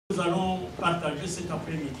Nous allons partager cet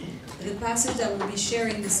après-midi. The passage that we'll be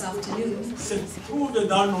sharing this afternoon Se trouve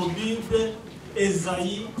dans nos Bibles,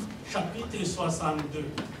 Ésaïe chapitre 62.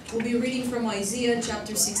 we'll be reading from Isaiah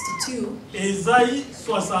chapter 62. Ésaïe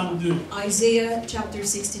 62, Isaiah chapter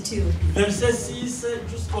 62, verset 6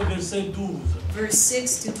 jusqu'au verset 12. verse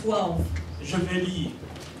 6 to 12. Je vais lire.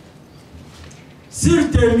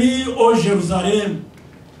 Sur tes murs, ô Jérusalem,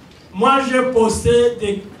 moi j'ai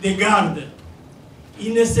posté des gardes.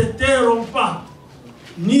 Ils ne se tairont pas,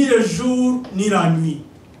 ni le jour, ni la nuit.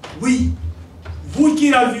 Oui, vous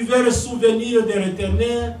qui ravivez le souvenir de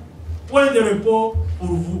l'Éternel, point de repos pour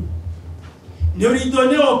vous. Ne lui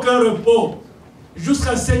donnez aucun repos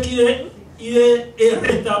jusqu'à ce qu'il ait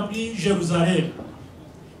rétabli Jérusalem.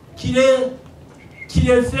 Qu'il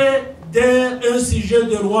ait fait d'un sujet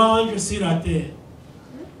de louange sur la terre.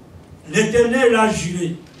 L'Éternel l'a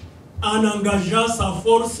juré en engageant sa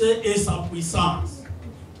force et sa puissance.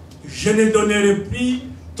 Je ne donnerai plus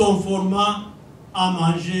ton format à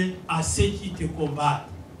manger à ceux qui te combattent.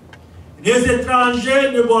 Les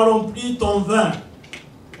étrangers ne boiront plus ton vin,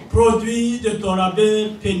 produit de ton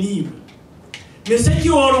labeur pénible. Mais ceux qui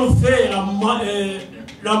auront fait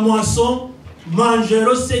la moisson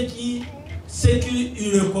mangeront ceux qui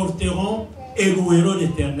récolteront et loueront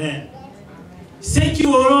l'Éternel. Ceux qui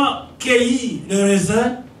auront cueilli le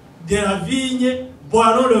raisin de la vigne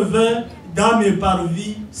boiront le vin dans mes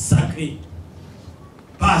parvis sacrés.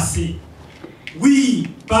 Passez. Oui,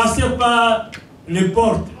 passez par les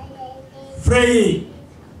portes. Frayez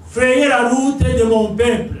la route de mon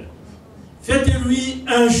peuple. Faites-lui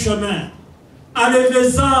un chemin.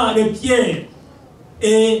 Enlevez-en les pierres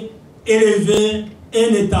et élevez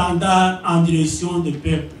un étendard en direction du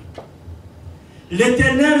peuple.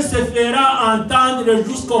 L'Éternel se fera entendre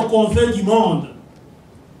jusqu'aux confins du monde.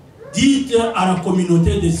 Dites à la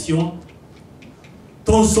communauté de Sion,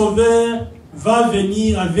 ton sauveur va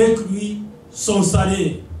venir avec lui son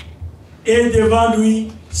salaire et devant lui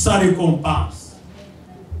sa récompense.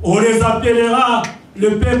 On les appellera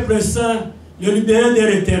le peuple saint, le libéré de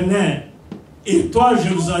l'Éternel. Et toi,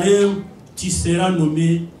 Jérusalem, tu seras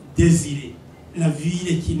nommé désiré, la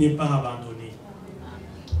ville qui n'est pas abandonnée.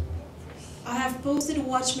 I have posted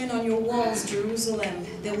watchmen on your walls, Jerusalem.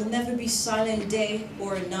 They will never be silent day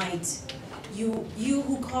or night. You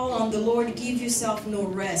who call on the Lord, give yourself no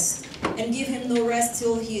rest, and give him no rest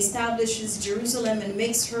till he establishes Jerusalem and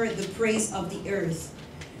makes her the praise of the earth.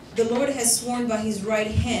 The Lord has sworn by his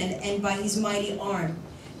right hand and by his mighty arm.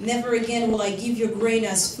 Never again will I give your grain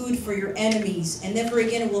as food for your enemies, and never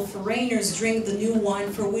again will foreigners drink the new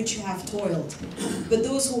wine for which you have toiled. But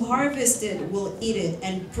those who harvest it will eat it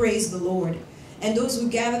and praise the Lord, and those who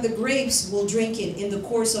gather the grapes will drink it in the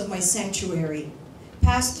course of my sanctuary.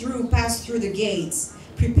 Pass through the gates,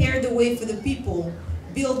 prepare the way for the people,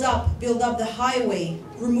 build up the highway,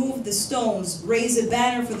 remove the stones, raise a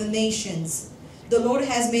banner for the nations. The Lord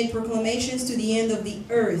has made proclamations to the end of the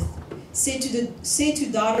earth. Say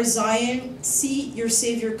to daughter Zion, see your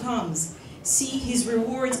Savior comes. See his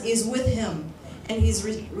reward is with him, and his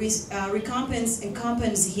recompense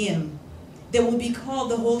encompasses him. They will be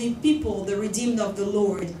called the holy people, the redeemed of the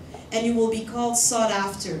Lord, and you will be called sought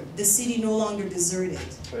after, the city no longer deserted.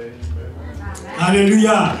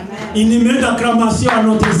 Alléluia. Une numéro d'acclamation à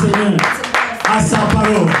notre Seigneur, à sa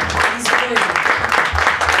parole.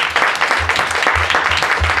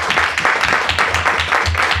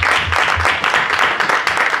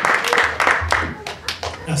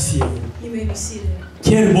 Merci. You may be seated.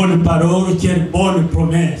 Quelle bonne parole, quelle bonne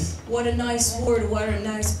promesse. What a nice word, what a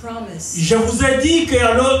nice promise. Je vous ai dit que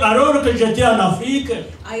alors que j'étais en Afrique,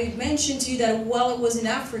 I mentioned to you that while it was in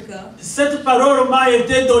Africa, cette parole m'a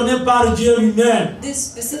été donnée par Dieu lui-même. this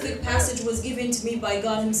specific passage was given to me by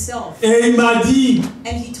God himself. Et il m'a dit,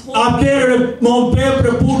 And he told me, appelle mon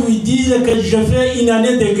peuple pour lui dire que je fais une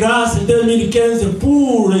année de grâce 2015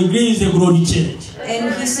 pour l'église Glory Church.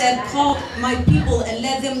 and he said, call my people and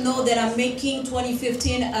let them know that I'm making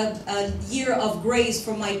 2015 a year of grace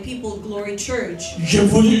for my people, Glory Church. Je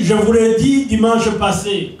vous l'ai dit dimanche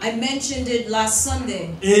passé. I mentioned it last Sunday.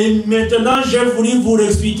 Et maintenant, j'ai voulu vous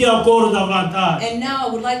l'expliquer encore davantage. And now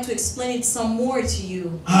I would like to explain it some more to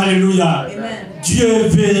you. Alléluia. Amen. Dieu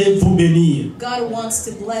veut vous bénir. God wants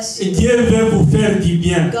to bless Et you. Dieu veut vous faire du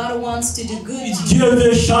bien. God wants to do good to you. Dieu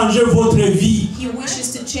veut changer votre vie. He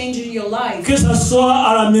wishes to change your life. Que ce soit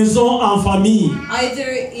à la maison, en famille. Either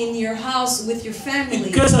in your house with your family.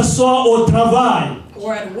 Que ce soit au travail.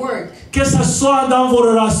 Or at work. Que ce soit dans vos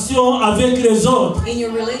relations avec les autres. In your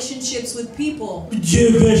relationships with people.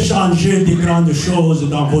 Dieu veut changer de grandes choses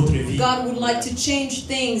dans votre vie. God would like to change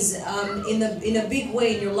things in a big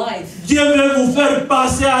way in your life. Dieu veut vous faire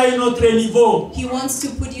passer à un autre niveau. He wants to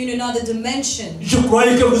put you in another dimension. Je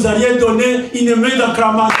croyais que vous alliez donner une main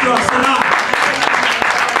d'acclamation à cela.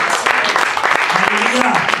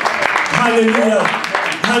 Alléluia.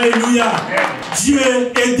 Alléluia. Dieu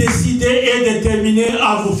est décidé et déterminé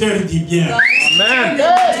à vous faire du bien. Amen.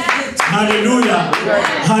 Alléluia.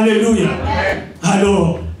 Alléluia.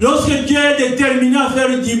 Alors, lorsque Dieu est déterminé à faire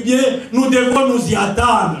du bien, nous devons nous y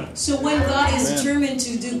attendre. So when God is determined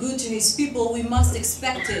to do good to His people, we must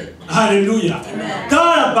expect it. Alléluia.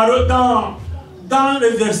 Dans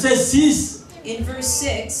le verset 6, in verse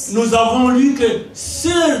 6, nous avons lu que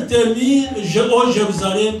sur tes murs, ô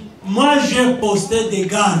Jérusalem, moi j'ai posté des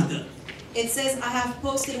gardes. It says, I have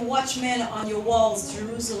posted watchmen on your walls,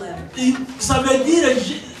 Jerusalem. Ça veut dire,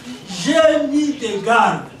 j'ai mis des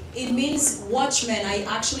gardes. It means watchmen. I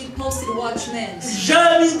actually posted watchmen.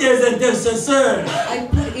 J'ai mis des intercesseurs. I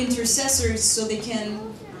put intercessors so they can...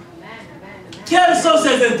 Quels sont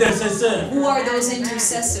ces intercesseurs? Who are those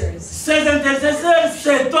intercessors? Ces intercesseurs,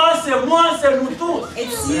 c'est toi, c'est moi, c'est nous tous.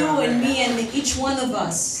 It's you and me and each one of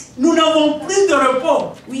us. Nous n'avons plus de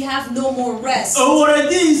repos. We have no more rest. On aurait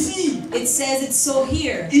dit ici. It says it's so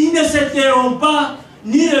here. Ils ne s'interrompent pas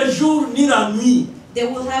ni le jour ni la nuit. They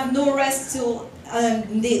will have no rest till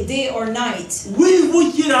day or night. Oui, vous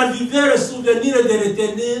qui ravivez le souvenir de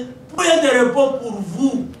l'Éternel, point de repos pour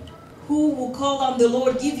vous. Who will call on the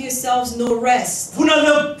Lord, give yourselves no rest. Vous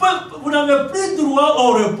n'avez plus droit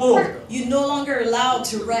au repos. You're no longer allowed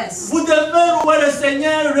to rest. Vous devez louer le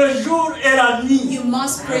Seigneur le jour et la nuit. You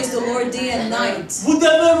must praise the Lord day and night. Vous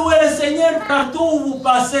devez louer le Seigneur partout où vous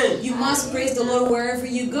passez. You must praise the Lord wherever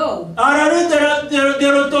you go. À la rue de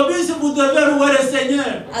l'autobus, vous devez louer le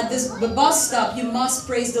Seigneur. At the bus stop, you must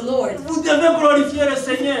praise the Lord. Vous devez glorifier le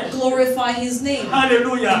Seigneur. Glorify His name.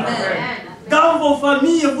 Alléluia. Amen. Dans vos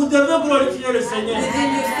familles, vous devez glorifier le Seigneur.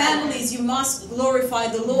 Within your families, you must glorify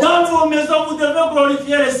the Lord. Dans vos maisons, vous devez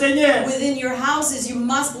glorifier le Seigneur. Within your houses, you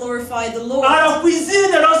must glorify the Lord. À la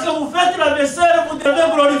cuisine, lorsque vous faites la vaisselle, vous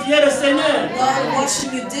devez glorifier le Seigneur. While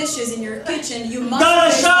washing your dishes in your kitchen, you must Dans la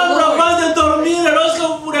praise the chambre, Lord. avant de dormir, lorsque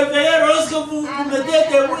vous vous réveillez, lorsque vous vous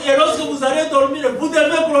mettez debout et lorsque vous allez dormir, vous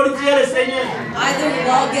devez glorifier le Seigneur. Either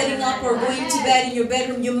while getting up or going to bed in your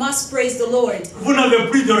bedroom, you must praise the Lord. Vous n'avez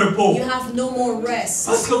plus de repos. You have no more rest.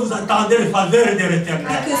 Parce que vous attendez les faveurs de l'Éternel.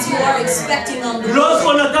 Because you are expecting on the Lord.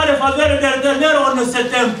 Lorsqu'on attend les faveurs de l'Éternel, on ne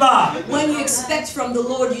s'éteint pas. When you expect from the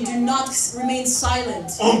Lord, you do not remain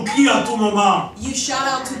silent. On crie à tout moment. You shout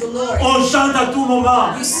out to the Lord. On chante à tout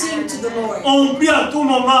moment. You sing to the Lord. On prie à tout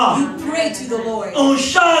moment. You pray to the Lord. On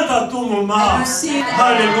chante à tout moment. And you sing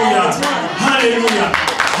Alléluia. all the time. Alléluia.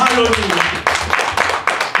 Alléluia.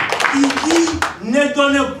 Il dit, ne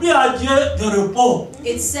donnez plus à Dieu de repos.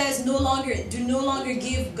 It says do no longer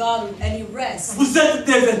give God any rest. Vous êtes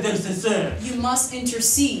des intercesseurs. You must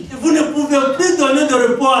intercede. Vous ne pouvez plus donner de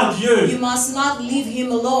repos à Dieu. You must not leave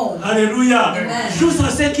Him alone. Alléluia. Amen. Jusqu'à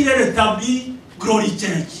ce qu'il ait rétabli Glory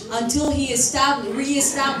Church. Until He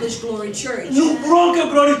re-established Glory Church. Nous voulons que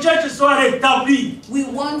Glory Church soit rétabli. We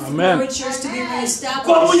want Amen. Glory Church to be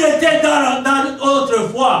Comme il re-established. était dans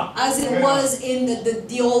autrefois. As it was in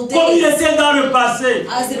the old Comme il days. était dans le passé.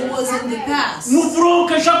 As it was in the past. Nous voulons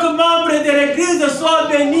que chaque membre de l'Église soit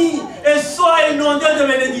béni et soit inondé de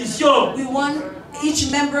bénédictions. We want each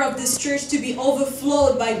member of this church to be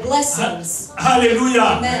overflowed by blessings.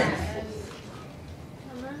 Alléluia. Amen.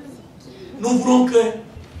 Nous voulons que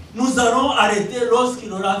nous allons arrêter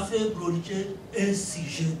lorsqu'il aura fait glorifier un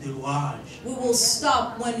sujet de louange. We will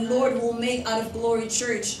stop when Lord will make out of Glory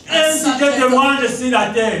Church Un a sujet subject de louange sur la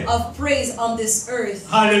terre. of praise on this earth.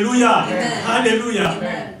 Alléluia. Amen. Alléluia.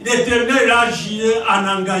 Amen. L'Éternel a agiré en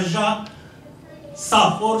engageant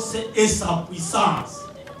sa force et sa puissance.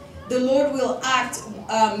 The Lord will act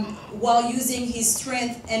while using His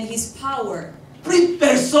strength and His power. Plus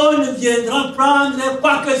personne ne viendra prendre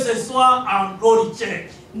quoi que ce soit en Glory Church.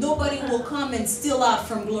 Nobody will come and steal out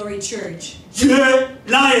from Glory Church. Dieu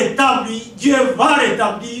l'a établi, Dieu va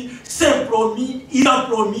rétablir, c'est promis, il a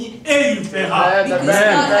promis et il fera. Because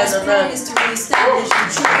God has promised to reestablish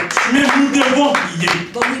the church. Mais nous devons prier.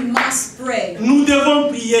 But we must pray. Nous devons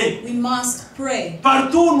prier. We must pray.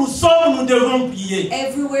 Partout où nous sommes, nous devons prier.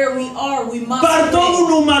 Everywhere we are, we must Partout où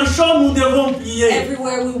pray. nous nous marchons, nous devons prier.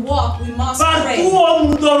 Everywhere we walk, we must Partout pray. où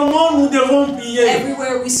nous dormons, nous devons prier.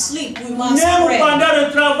 Everywhere we sleep, we must Même pray. pendant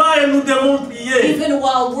le travail, nous devons prier. Even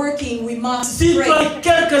while working, we must Si tu pray. as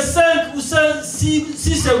quelques 5 ou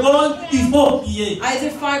 6 secondes, il faut prier.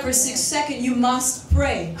 Either 5 or 6 seconds, you must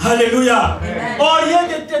pray. Alléluia. Amen. Au lieu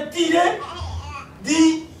de te tirer,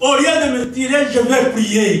 dis, au lieu de me tirer, je vais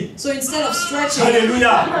prier. So instead of stretching,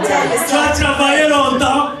 Alléluia. tell Tu as yourself, travaillé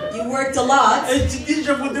longtemps you worked a lot, et tu dis,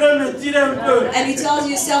 je voudrais me tirer un peu. and you tell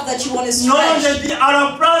yourself that you want to Non, stretch. je dis, à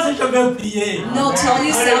la place, je vais prier. No, tell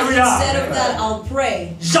yourself Alléluia. instead of that, I'll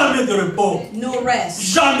pray. Jamais de repos. No rest.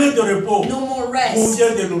 Jamais de repos. No more Mon rest. Dieu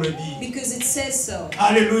de nous le dire. Because it says so.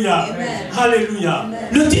 Alléluia. Amen. Alléluia. Amen.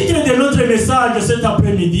 Le titre de notre message cet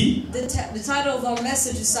après-midi, The title of our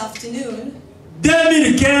message this afternoon,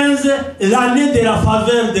 2015, l'année de la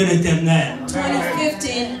faveur de l'Éternel.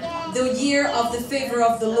 2015, the year of the favor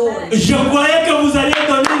of the Lord. Je croyais que vous alliez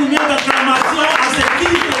donner une mienne d'acclamation à ce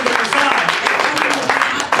titre de message.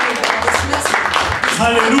 This message.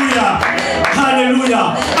 Alléluia. Alléluia.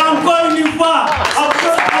 Encore une fois,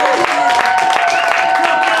 après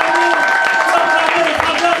proclamez la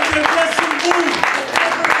faveur de Dieu sur vous.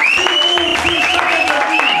 Sur chacun de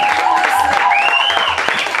vous.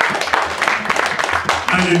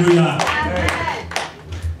 Alléluia.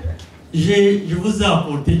 Je vous ai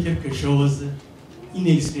apporté quelque chose, une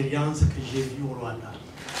expérience que j'ai vue au Rwanda.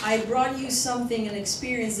 I brought you something, an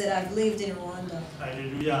experience that I've lived in Rwanda.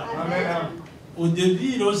 Alléluia. Au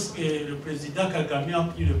début, lorsque le président Kagame a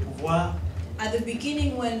pris le pouvoir, At the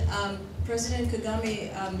beginning, when President Kagame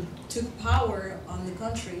took power on the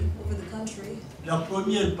country, over the country, la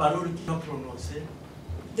première parole qu'il a prononcée,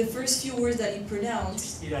 the first few words that he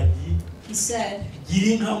pronounced, il a dit he said,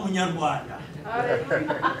 Girinka Munyarwanda.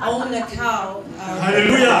 own a cow.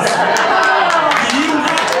 Alléluia.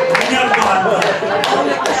 Girinka Munyarwanda. Own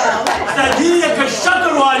a cow. C'est-à-dire que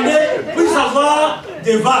chaque Rwandais puisse avoir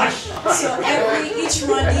des vaches. So each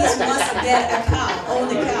Rwandese must get a cow,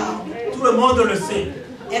 own a cow. Tout le monde le sait.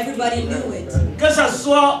 Everybody knew it. Que ce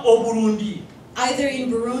soit au Burundi, Either in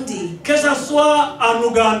Burundi, que ce soit en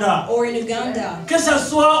Ouganda, or in Uganda, que ce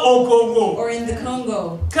soit au Congo, or in the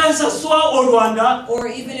Congo, que ce soit au Rwanda, or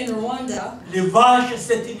even in Rwanda, les vaches,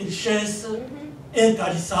 c'est une richesse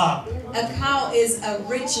intarissable. a cow is a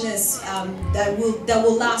richness that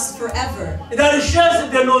will last forever. Et la richesse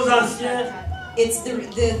de nos anciens, It's the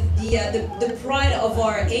pride of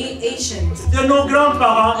our ancients, de nos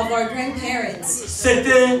grands-parents, of our grandparents,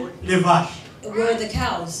 c'était les vaches. were the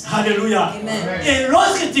cows. Alléluia. Amen. Et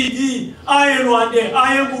lorsque tu dis à un Rwandais,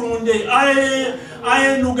 à un Burundais, à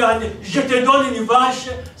un Ougandais, je te donne une vache,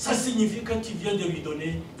 ça signifie que tu viens de lui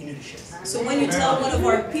donner une richesse. So when you tell one of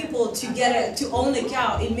our people to own a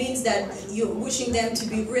cow, it means that you're wishing them to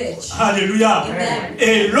be rich. Alléluia. Amen.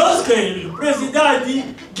 Et lorsque le président a dit,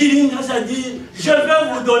 Girinka a dit, je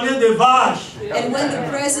vais vous donner des vaches. And when the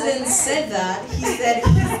president said that, he said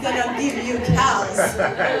he's gonna give you cows.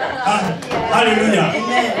 Alléluia.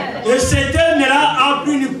 Amen. Et ce terme-là a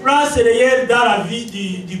pris une place réelle dans la vie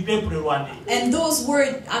du peuple rwandais. And those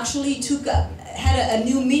words actually had a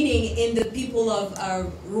new meaning in the people of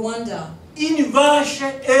Rwanda. Une vache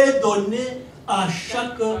est donnée à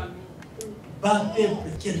chaque bas peuple,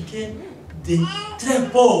 quelqu'un de très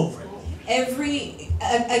pauvre.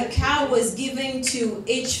 A cow was given to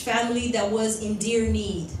each family that was in dear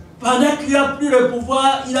need. Pendant qu'il a pris le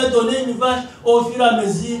pouvoir, il a donné une vache au fur et à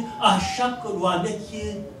mesure à chaque Rwandais qui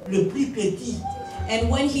est le plus petit. And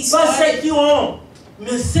when he Pas ceux started, qui ont,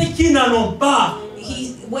 mais ceux qui n'en ont pas.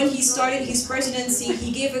 when he started his presidency,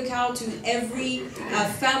 he gave a cow to every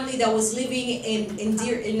family that was living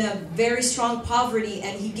in a very strong poverty,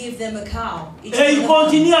 and he gave them a cow. Each Et il one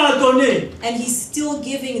of them. continue à donner. And he's still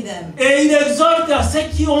giving them. Et il exhorte à ceux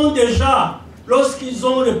qui ont déjà, lorsqu'ils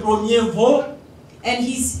ont le premier veau, And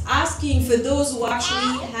he's asking for those who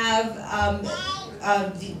actually have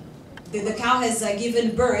the cow has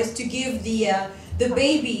given birth to give the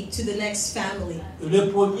baby to the next family.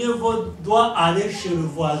 le premier veau doit aller chez le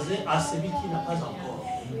voisin à celui qui n'a pas encore.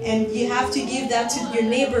 And you have to give that to your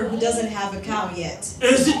neighbor who doesn't have a cow yet.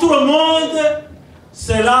 Et si tout le monde,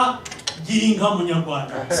 c'est là, Girinka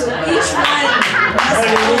Munyarwanda. So each one must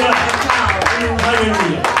own a cow.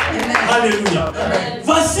 Alléluia. Amen. Alléluia. Amen.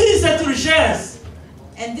 Voici cette richesse.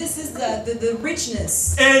 And this is the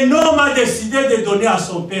richness. Un homme a décidé de donner à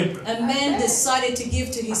son peuple A man decided to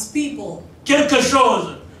give to his people quelque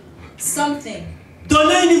chose. something.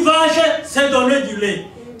 Donner une vache, c'est donner du lait.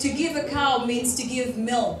 To give a cow means to give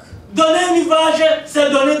milk. Donner une vache, c'est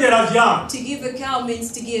donner de la viande. To give a cow means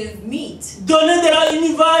to give meat. Donner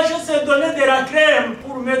une vache, c'est donner de la crème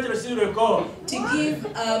pour mettre sur le corps. To give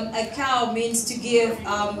a cow means to give,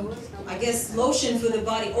 I guess, lotion for the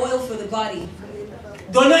body, oil for the body.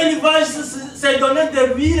 Donner une vache, c'est donner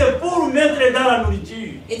de l'huile pour mettre dans la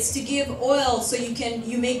nourriture. It's to give oil so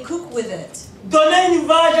you may cook with it. Donner une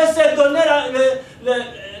vache, c'est donner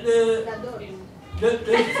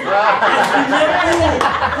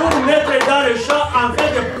pour mettre dans le champ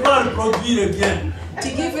afin de pouvoir produire bien. To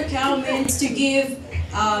give a cow means to give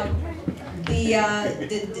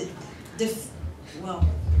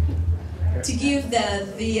to give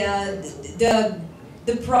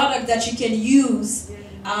the product that you can use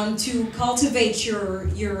to cultivate your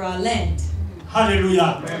land.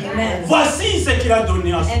 Alléluia. Amen. Voici ce qu'il a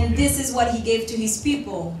donné à son And peuple. this is what he gave to his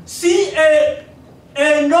people. Si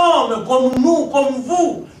un homme comme nous, comme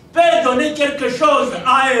vous, peut donner quelque chose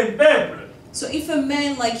à un peuple, So if a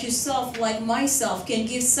man like yourself, like myself, can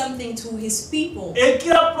give something to his people, et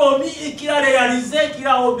qu'il a promis, et qu'il a réalisé, qu'il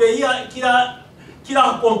a obéi, qu'il a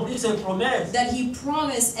accompli ses promesses, that he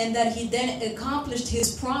promised and that he then accomplished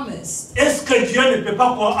his promise, est-ce que Dieu ne peut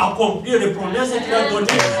pas accomplir les promesses qu'il a données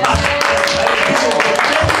à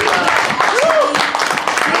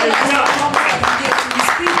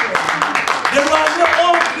Les Rwandais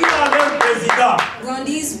ont cru à leur président.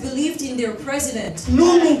 Rwandese believed in their president.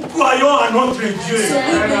 Nous croyons à notre Dieu. So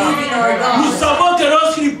we believe in our Nous God. savons que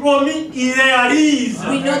lorsqu'il promet, il réalise.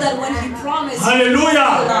 We know that when he promised, Alléluia.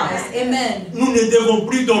 he realized. Amen. Nous ne devons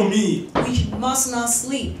plus dormir. We must not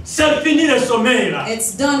sleep. C'est fini le sommeil là.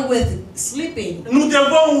 It's done with sleeping. Nous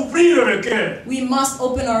devons ouvrir le cœur. We must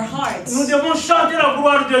open our hearts. Nous devons chanter la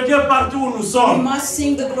gloire de Dieu partout où nous We sommes. must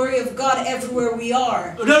sing the glory of God everywhere we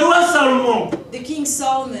are. Le roi Salomon, The King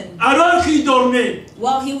Solomon, alors qu'il dormait,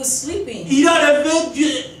 while he was sleeping, il a rêvé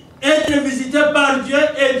être visité par Dieu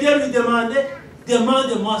et Dieu lui demandait,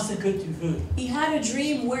 demande-moi ce que tu veux. he had a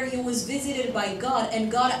dream where he was visited by God, and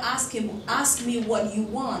God asked him, "Ask me what you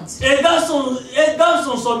want." Et dans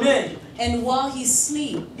son sommeil, And while he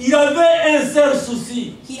sleep, il avait un seul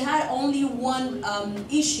souci, he had only one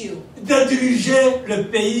issue: de diriger le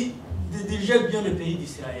pays, de diriger bien le pays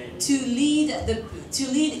d'Israël. to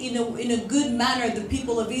lead in a good manner the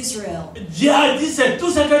people of Israel. Dieu a dit, c'est tout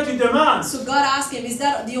ce que tu demandes. So God asked him, "Is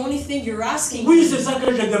that the only thing you're asking?" Oui, c'est ça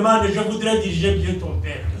que je demande. Je voudrais diriger bien ton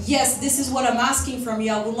peuple. Yes, this is what I'm asking from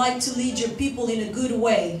you. I would like to lead your people in a good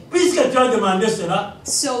way. Puisque tu as demandé cela,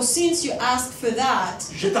 So since you asked for that,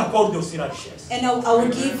 je t'accorde aussi la richesse. and I will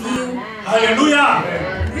give you Alléluia.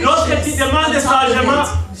 Lorsque tu demandes sagement,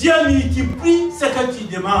 Dieu multiplie ce que tu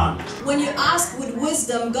demandes. when you ask with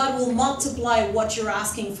wisdom, God will multiply what you're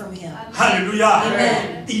asking from him. Alléluia.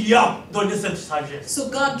 Amen. Il y a donné cette sagesse. So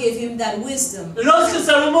God gave him that wisdom. Lorsque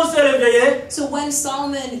Salomon s'est réveillé, So when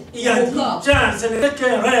Solomon il a dit, woke up, tiens, ce n'était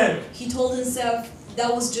qu'un rêve. he told himself that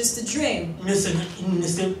was just a dream. Mais il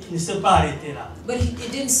ne s'est pas arrêté là. But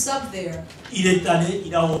it didn't stop there. Il est allé,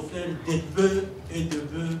 il a offert des bœufs et des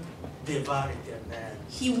bœufs devant l'Éternel.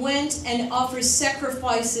 He went and offered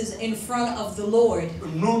sacrifices in front of the Lord.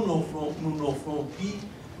 Nous n'offrons plus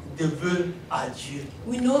de bœufs à Dieu.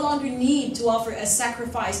 We no longer need to offer a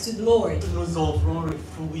sacrifice to the Lord. Nous offrons le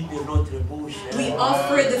fruit de notre bouche. We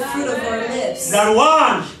offer the fruit of our lips. La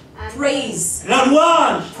louange, Praise, la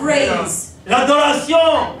louange, praise, l'adoration,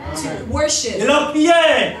 to worship, et la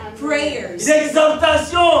prière, prayers,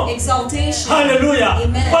 l'exaltation. exaltation. Alléluia.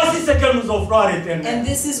 Amen. Voici ce que nous offrons à l'Éternel. And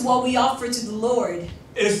this is what we offer to the Lord.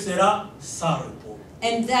 Et sera sans repos.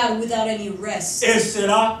 And that without any rest. Et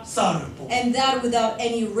sera sans repos. And that without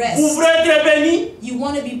any Vous rest. voulez être béni? You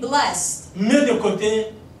want to be blessed. Mets de côté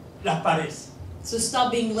la paresse. So stop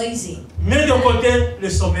being lazy. Mets de côté le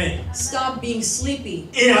sommeil. Stop being sleepy.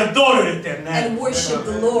 Et adore l'Éternel. And worship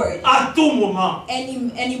the Lord. À tout moment.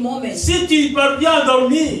 Any moment. Si tu parviens à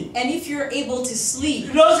dormir, And if you're able to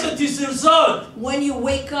sleep, lorsque tu sursautes, when you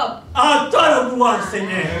wake up, à toi la gloire,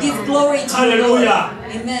 Seigneur. give glory to the Lord. Alléluia.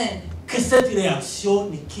 Amen. Que cette réaction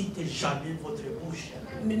ne quitte jamais votre bouche.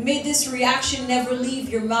 May this reaction never leave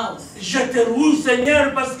your mouth. Je te loue,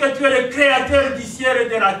 Seigneur, parce que tu es le créateur du ciel et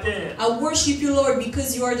de la terre. I worship you, Lord,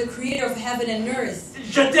 because you are the creator of heaven and earth.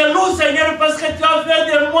 Je te loue, Seigneur, parce que tu as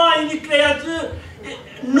fait de moi une créature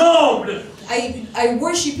noble. I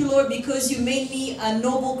worship you, Lord, because you made me a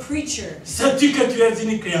noble creature. Sais-tu que tu es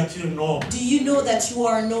une créature noble? Do you know that you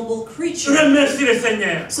are a noble creature? Remercie le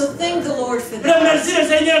Seigneur. So thank the Lord for that. Remercie le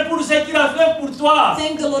Seigneur pour ce qu'il a fait pour toi.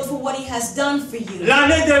 Thank the Lord for what He has done for you.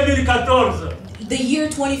 L'année 2014, The year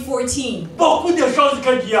 2014. beaucoup de choses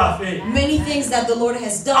que Dieu a fait. Many things that the Lord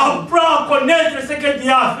has done. Apprends à connaître ce que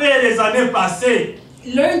Dieu a fait les années passées.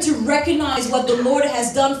 Learn to recognize what the Lord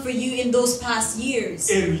has done for you in those past years.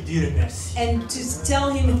 Et lui dire merci. And to tell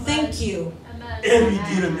Him thank you. Et lui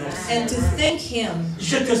dire merci. And to thank Him.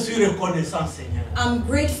 Je te suis reconnaissant, Seigneur. I'm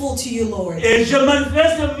grateful to you, Lord. Et je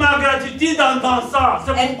manifeste ma gratitude en dansant.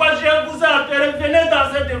 C'est pourquoi je vous ai appelé, venez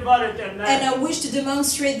danser devant l'Éternel. And I wish to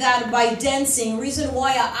demonstrate that by dancing. Reason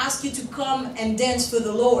why I ask you to come and dance for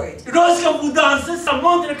the Lord. Lorsque vous dansez, ça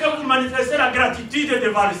montre que vous manifestez la gratitude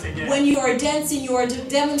devant le Seigneur. When you are dancing, you are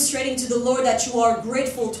demonstrating to the Lord that you are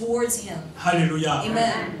grateful towards Him. Alléluia.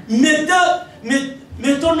 Amen.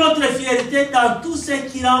 Mettons notre fierté dans tout ce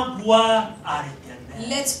qui rend gloire à l'Éternel.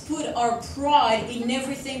 Let's put our pride in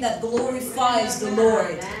everything that glorifies the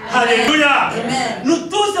Lord. Alléluia. Amen. Nous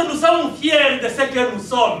tous, nous sommes fiers de ce que nous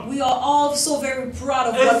sommes. We are all so very proud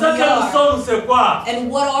of Et what ce we que nous are. sommes, c'est quoi? And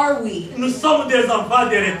what are we? Nous sommes des enfants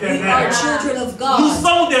de We l'Éternel. are children of Nous God.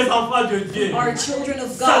 sommes des enfants de Dieu. We are children of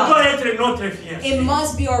Ça doit God. être notre fierté. It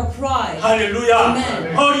must be our pride. Alléluia.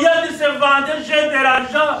 Amen. Au lieu de se vendre, j'ai de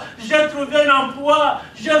l'argent, j'ai trouvé un emploi,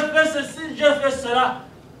 je fais ceci, je fais cela.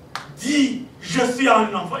 Dis, je suis un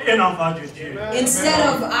enfant de Dieu. Instead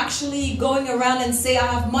of actually going around and say, I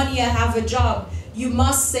have money, I have a job, you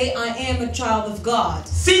must say, I am a child of God.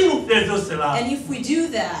 Si nous faisons cela, And if we do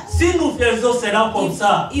that, si nous faisons cela comme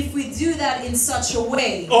ça, if we do that in such a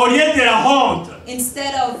way, au lieu de la honte,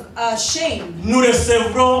 instead of shame, nous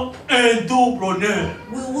recevrons un double honneur.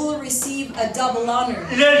 we will receive a double honor.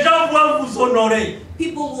 Les gens vont vous honorer.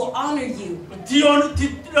 People will honor you. Tu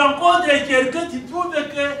rencontres quelqu'un, tu trouves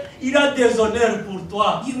qu'il a des honneurs pour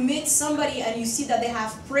toi. You meet somebody and you see that they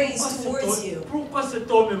have praise towards you. Pourquoi cet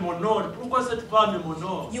homme m'honore? Pourquoi cette femme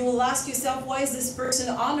m'honore? You will ask yourself, why is this person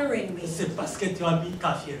honoring me? C'est parce que tu as mis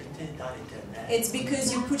ta fierté dans l'Éternel. It's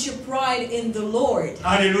because you put your pride in the Lord.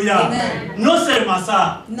 Alléluia. Amen. Non seulement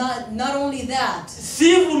ça. Not only that,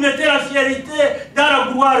 Si vous mettez la fierté dans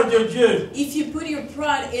la gloire de Dieu, if you put your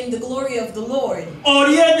pride in the glory of the Lord, au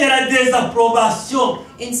lieu de la désapprobation,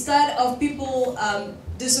 instead of people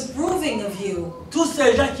disapproving of you, tous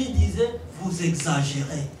ces gens qui disaient, vous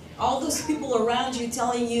exagérez. all those people around you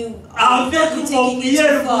telling you, Avec you're vos taking it too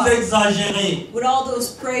prières, vous far. exagérez. With all those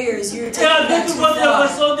prayers, you're Et taking that avec too votre far.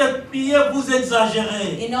 façon de prier, vous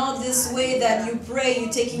exagérez. In all this way that you pray,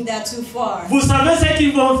 you're taking that too far. Vous savez ce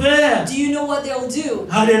qu'ils vont faire? Do you know what they'll do?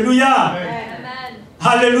 Alléluia. Amen.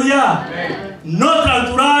 Alléluia. Notre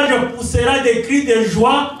entourage poussera des cris de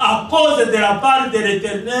joie à cause de la part de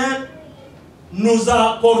l'Éternel nous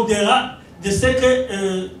accordera de ce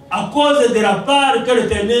que à cause de la part que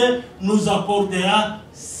l'Éternel nous accordera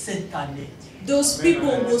cette année. Those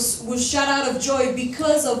people will shout out of joy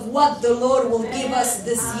because of what the Lord will give us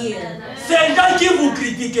this year. Ces gens qui vous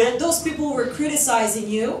critiquent, Those people who were criticizing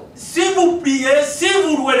you, si vous priez, si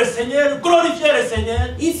vous louez le Seigneur, glorifiez le Seigneur,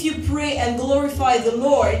 if you pray and glorify the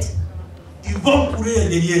Lord, ils vont courir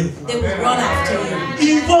derrière vous. they will run after you.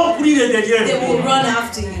 Ils vont courir derrière They will vous. run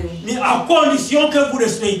after you. Mais à condition que vous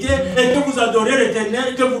respectez et que vous adorez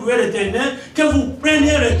l'Éternel, que vous louez l'Éternel, que vous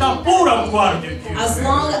preniez le temps pour la gloire de Dieu. As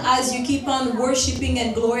long as you keep on worshiping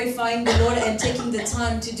and glorifying the Lord and taking the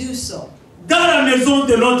time to do so. Dans la maison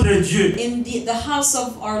de notre Dieu, In the house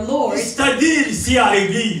of our Lord, c'est-à-dire ici à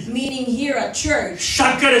l'église, meaning here at church,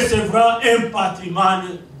 chacun recevra un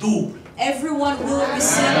patrimoine double. everyone will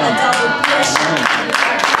receive a double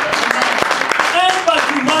portion. Un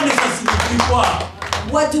patrimoine, ça signifie quoi?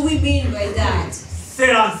 What do we mean by that?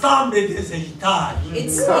 C'est l'ensemble des héritages.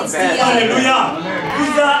 It's the Alléluia.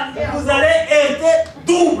 Vous allez être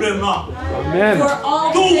doublement. for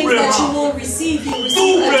all the things that you will receive, you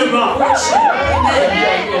receive a double portion.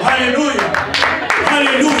 Amen. Alléluia.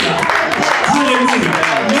 Alléluia. Alléluia.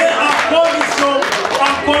 Mais à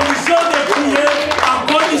condition de prier,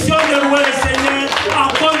 à condition de louer le Seigneur, à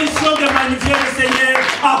condition de magnifier le Seigneur,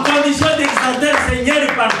 à condition d'exalter le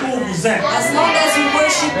Seigneur partout où vous êtes. As long as you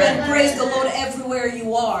worship and praise the Lord everywhere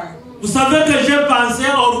you are. Vous savez que j'ai pensé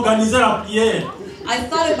à organiser la prière. I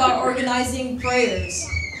thought about organizing prayers.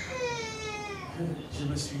 Je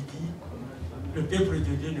me suis dit, le peuple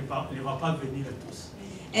de Dieu ne va pas venir tous.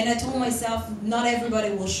 And I told myself, not everybody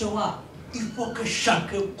will show up. Il faut que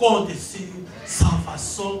chacun compte sur sa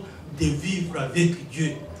façon de vivre avec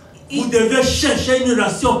Dieu. Vous devez chercher une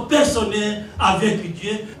relation personnelle avec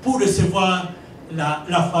Dieu pour recevoir la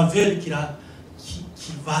faveur qu'il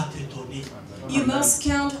va te donner. You must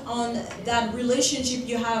count on that relationship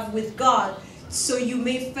you have with God, so you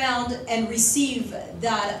may found and receive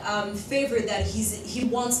that favor that He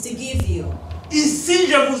wants to give you. Ici,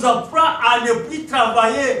 je vous apprends à ne plus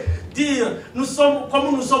travailler, dire,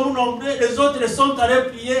 comme nous sommes nombreux, les autres sont allés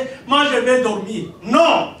prier, moi je vais dormir.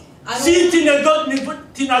 Non! Si tu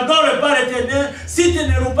n'adores pas l'Éternel, si tu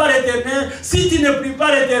ne loues pas l'Éternel, si tu ne pries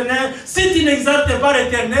pas l'Éternel, si tu n'exaltes pas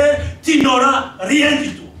l'Éternel, tu n'auras rien du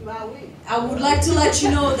tout. I would like to let you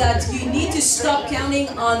know that you need to stop counting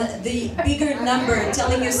on the bigger number,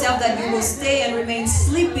 telling yourself that you will stay and remain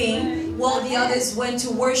sleeping while the others went to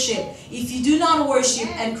worship. If you do not worship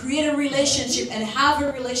and create a relationship and have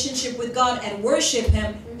a relationship with God and worship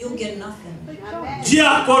Him, you'll get nothing. Dieu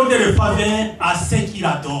accorde le faveur à ceux qui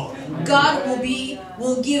l'adorent. God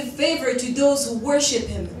will give favor to those who worship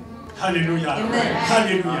Him. Alléluia. Amen.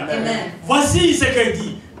 Alléluia. Amen. Voici ce qu'il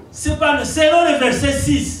dit. Selon le verset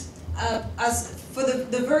 6. As for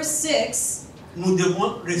the verse 6, Nous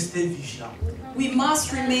devons rester vigilants. we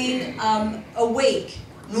must remain awake.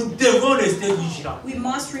 Nous devons rester vigilants. We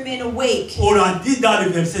must remain awake. On l'a dit dans le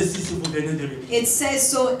verset 6, si vous venez de le lire. It says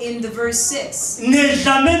so in the verse 6. Ne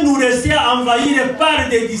jamais nous laisser envahir par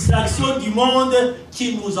des distractions du monde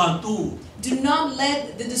qui nous entoure. Do not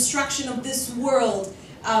let the destruction of this world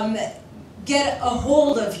get a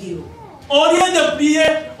hold of you. Au lieu de prier,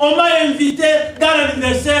 on m'a invité dans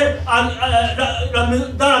l'anniversaire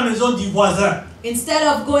dans la maison du voisin. Instead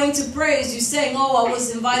of going to praise, you're saying, oh, I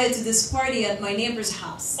was invited to this party at my neighbor's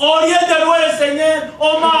house. Au lieu de louer le Seigneur,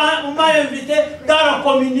 on m'a invité dans la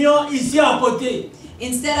communion ici à côté.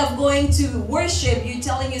 Instead of going to worship, you're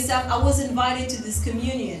telling yourself, I was invited to this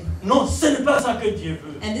communion. Non, ce n'est pas ça que Dieu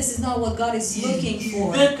veut. And this is not what God is looking Il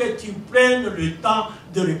for. veut que tu prennes le temps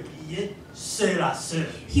de le prier seul à seul.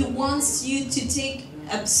 He wants you to take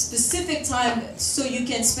a specific time so you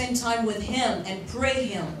can spend time with Him and pray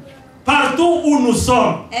Him. Partout où nous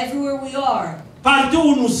sommes, Everywhere we are, partout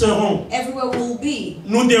où nous serons, everywhere we'll be,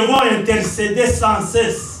 nous devons intercéder sans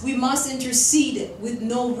cesse we must intercede with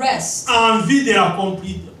no rest en vue de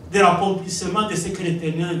l'accomplissement de ce que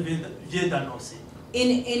l'Éternel vient d'annoncer.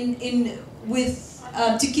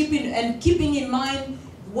 keeping in mind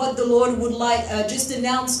what the Lord would like just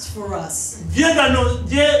announced for us. Dieu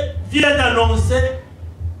vient d'annoncer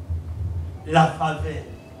la faveur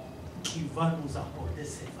qui va nous apporter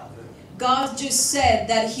ses faveurs. God just said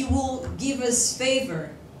that He will give us favor.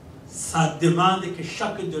 Ça demande que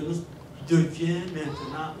chacun de nous devienne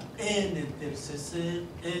maintenant un intercesseur.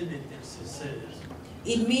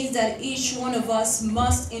 It means that each one of us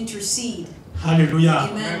must intercede. Alléluia.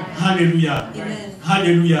 Amen. Alléluia. Amen.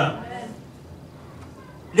 Alléluia.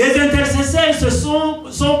 Les intercesseurs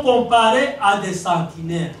sont comparés à des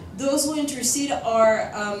sentinelles. Those who intercede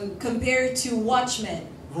are compared to watchmen.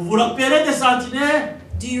 Vous vous rappelez des sentinelles?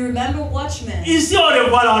 Do you remember watchmen? Ici, on les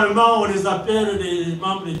voit normalement, on les appelle les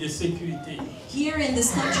membres de sécurité. Here in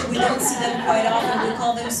this country, we don't see them quite often. We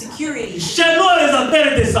call them security. Chez nous, on les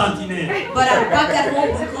appelle des sentinelles. But back at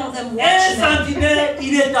home, we call them Un watchmen. sentinelle,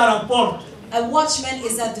 il est à la porte. A watchman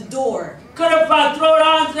is at the door. Que le patron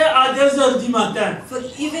rentre à 2 heures du matin. But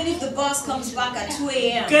even if the boss comes back at 2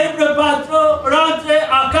 a.m. Que le patron rentre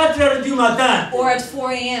à 4 heures du matin. or at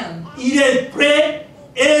 4 a.m., Il est prêt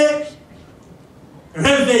et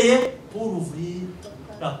réveillé pour ouvrir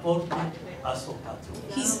la porte à son patron.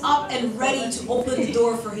 he's up and ready to open the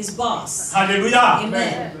door for his boss. Alléluia.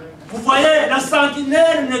 Amen. Vous voyez, la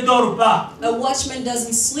sentinelle ne dort pas. A watchman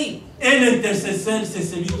doesn't sleep. Un intercesseur, c'est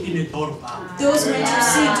celui qui ne dort pas. Those who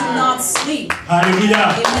intercede do not sleep. Alléluia.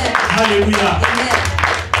 Amen. Alléluia.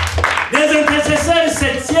 Amen. Les intercesseurs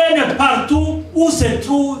se tiennent partout où se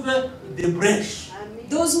trouvent des brèches.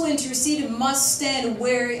 Those who intercede must stand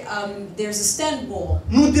where there's a stand pole.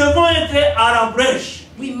 Nous devons être à la brèche.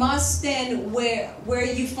 We must stand where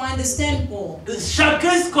you find the stand pole.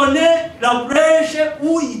 Chacun connaît la brèche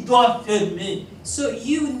où il doit fermer. So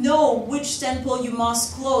you know which stand pole you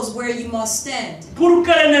must close, where you must stand. Pour que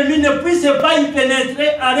l'ennemi ne puisse pas y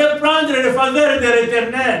pénétrer, aller prendre les faveurs de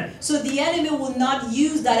l'Éternel. So the enemy will not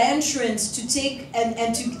use that entrance to take and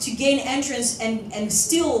to gain entrance and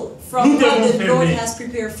steal from what the Lord has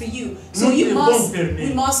prepared for you. So we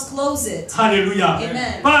must close it. Alléluia.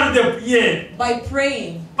 Amen. Par des prières, By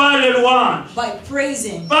praying, par les louanges, by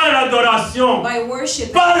praising, par l'adoration, by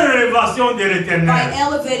worshiping, par l'élévation de by l'Éternel.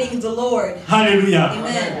 elevating the Lord. Alléluia.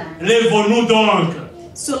 Amen. Lèvons-nous donc,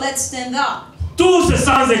 So let's stand up. tous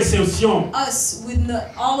sans exception,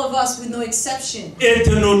 All of us with no exception. et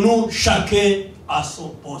tenons-nous chacun à son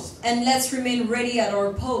poste. And let's remain ready at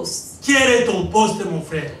our posts. Quel est ton poste, mon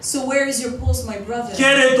frère? So where is your post, my brother?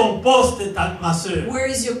 Quel est ton poste, ma soeur? Where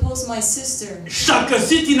is your post, my sister?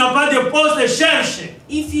 Si tu n'as pas de poste, cherche.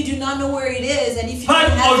 If you do not know where it is, and if you Pas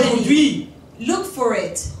don't have any, aujourd'hui. Look for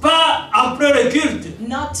it. Pas après le culte.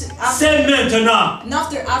 Not C'est maintenant.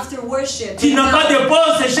 not after worship. Tu n'as pas de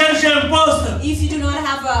poste, cherche un poste. If you do not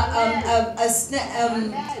have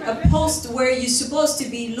a post where you're supposed to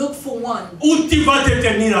be, look for one. Où tu vas te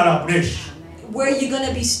tenir à la brèche. Where you're going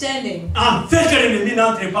to be standing. Afin que l'ennemi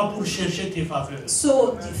n'entre pas pour chercher tes faveurs.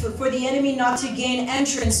 So for the enemy not to gain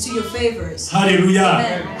entrance to your favors. Alléluia.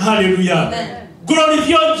 Amen. Alléluia. Amen.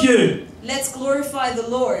 Glorifions Dieu. Let's glorify the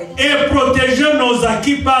Lord. Et protéger nos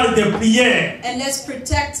acquis par des prières. And let's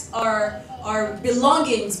protect our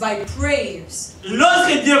belongings by prayers.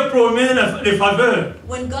 Lorsque Dieu promet les faveurs,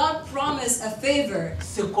 When God promised a favor,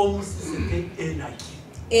 c'est comme si c'était un acquis.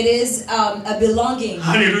 it is a belonging.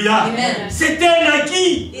 Alléluia. Amen. C'est un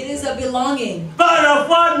acquis. It is a belonging.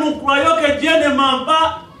 Parfois, nous croyons que Dieu ne ment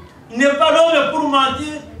pas. Il n'est pas l'homme pour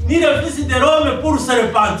mentir, ni le fils de l'homme pour se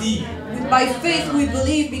repentir. By faith we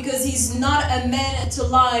believe because he's not a man to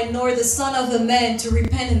lie, nor the son of a man to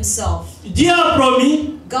repent himself. Dieu a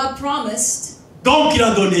promis, God promised, donc il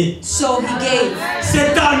a donné. so he gave.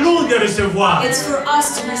 C'est à nous de recevoir. It's for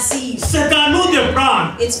us to receive. C'est à nous de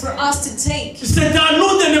prendre. It's for us to take. C'est à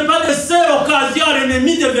nous de ne pas laisser l'occasion à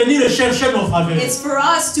l'ennemi de venir chercher nos faveurs. It's for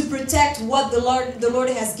us to protect what the Lord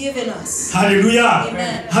has given us. Alléluia.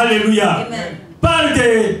 Amen. Alléluia. Amen.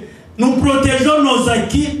 Nous protégeons nos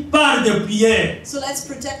acquis par des prières, So let's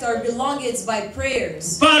protect our belongings by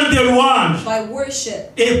prayers, par des louanges by worship,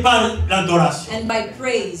 et par l'adoration. and by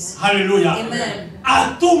praise. Alléluia. Amen.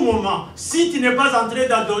 À tout moment, si tu n'es pas en train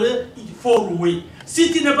d'adorer, il faut louer.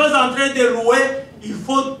 Si tu n'es pas en train de louer, il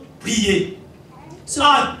faut prier. So,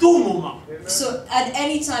 À tout moment. so at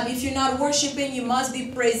any time, if you're not worshiping, you must be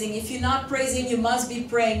praising. If you're not praising, you must be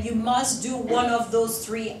praying. You must do one of those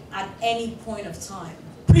three at any point of time.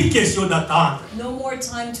 Plus question d'attendre. No more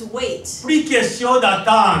time to wait. Plus question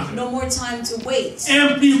d'attendre. No more time to wait.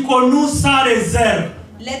 Impliquons-nous sans réserve.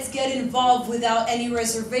 Let's get involved without any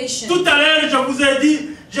reservation. Tout à l'heure, je vous ai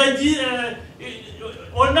dit,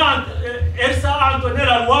 on a, Elsa a entonné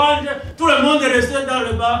la louange, tout le monde est resté dans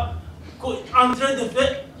le bas, en train de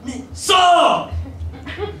faire, mais sors!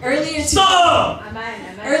 Earlier, Sors!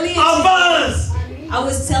 Avance! I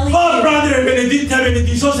was telling Va you, prendre ta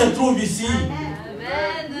bénédiction se trouve ici.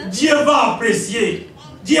 Dieu va apprécier.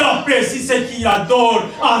 Dieu apprécie ceux qui adorent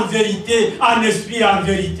en vérité, en esprit, en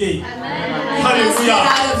vérité. Alléluia.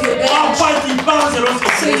 À quoi tu penses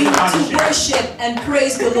lorsque so tu you need to marches? worship and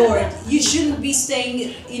praise the Lord. You shouldn't be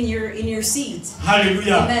staying in your seat.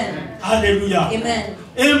 Alléluia. Amen. Alléluia. Amen.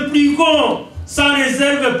 Impliquons sans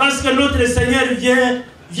réserve parce que notre Seigneur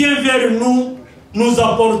vient vers nous, nous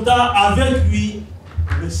apportant avec lui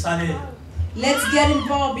le salaire. Let's get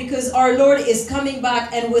involved because our Lord is coming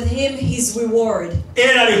back, and with Him, His reward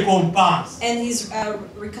Et la récompense and His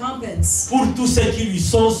recompense. pour tous ceux qui lui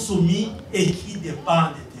sont soumis et qui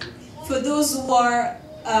dépendent de lui. For those who are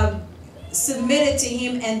submitted to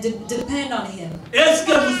Him and depend on Him. Est-ce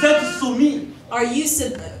que vous êtes soumis?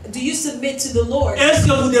 Do you submit to the Lord? Est-ce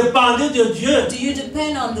que vous dépendez de Dieu? Do you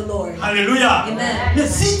depend on the Lord? Alléluia. Amen. Mais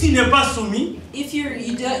si tu n'es pas soumis, If you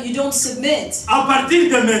don't submit, à partir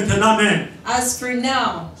de maintenant même, as for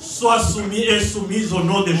now, sois soumis et soumise au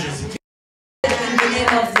nom de Jésus. in the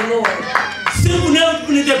name of the Lord. Si vous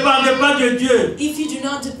ne dépendez pas de Dieu, If you do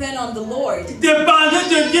not depend on the Lord, dépendez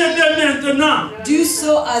de Dieu dès maintenant. do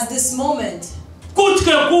so as this moment, Coûte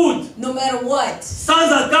que coûte, no matter what,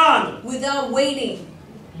 sans attendre. without waiting.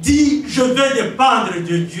 Dis, je vais dépendre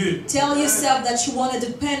de Dieu. Tell yourself that you want to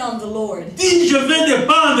depend on the Lord. Dis, je vais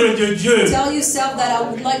dépendre de Dieu. Tell yourself that I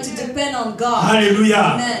would like to depend on God.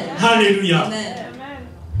 Alléluia. Amen. Alléluia. Amen.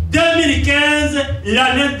 2015,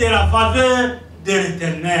 l'année de la faveur de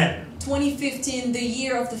l'Éternel. 2015, the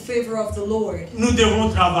year of the favor of the Lord. Nous devons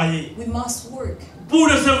travailler. We must work. Pour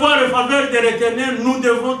recevoir la faveur de l'Éternel, nous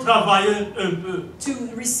devons travailler un peu. To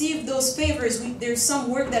receive those favors, there's some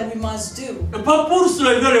work that we must do. Et pas pour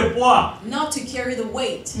soulever le poids, Not to carry the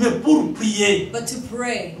weight, mais pour prier, but to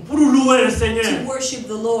pray, pour louer le to Seigneur, worship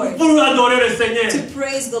the Lord, pour adorer le Seigneur, to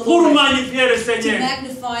praise the pour Lord, magnifier le to Seigneur,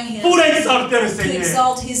 magnify Him, pour exalter le to Seigneur.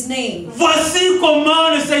 exalt His name. Voici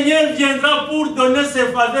comment le Seigneur viendra pour donner ses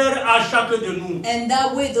faveurs à chacun de nous. And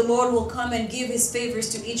that way the Lord will come and give His favors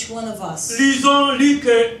to each one of us. Lisons Luc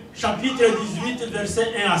chapitre 18,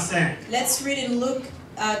 versets 1 à 5. Let's read in Luke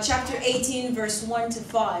chapter 18, verse 1 to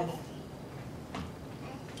 5.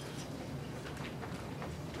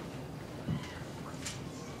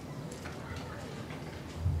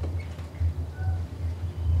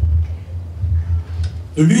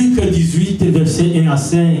 Luc 18, versets 1 à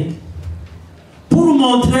 5. Pour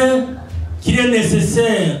montrer qu'il est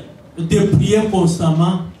nécessaire de prier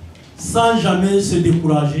constamment, sans jamais se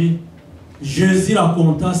décourager, Jésus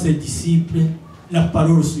raconta à ses disciples la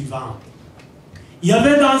parole suivante. Il y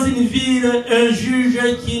avait dans une ville un juge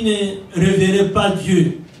qui ne révérait pas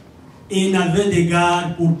Dieu et n'avait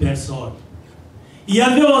d'égard pour personne. Il y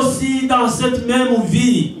avait aussi dans cette même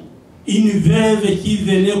ville une veuve qui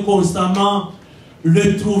venait constamment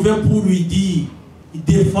le trouver pour lui dire «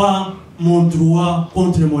 Défends mon droit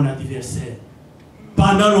contre mon adversaire ».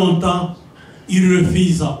 Pendant longtemps, il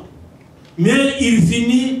refusa. Mais il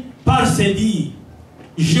finit par se dire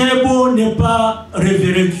 « J'ai beau ne pas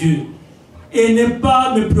révérer Dieu et ne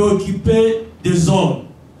pas me préoccuper des hommes.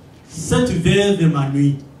 Cette veuve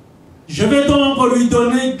m'ennuie. Je vais donc lui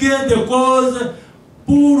donner gain de cause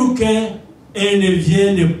pour qu'elle ne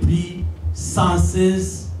vienne plus sans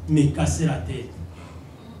cesse me casser la tête. »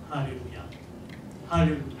 Alléluia.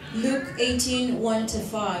 Alléluia. Luke 18,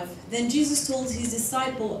 1-5. Then Jesus told his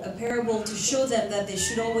disciples a parable to show them that they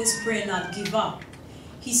should always pray and not give up.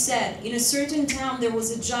 He said, in a certain town there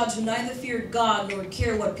was a judge who neither feared God nor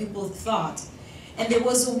cared what people thought. And there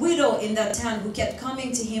was a widow in that town who kept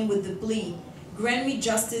coming to him with the plea, grant me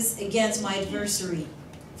justice against my adversary.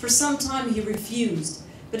 For some time he refused,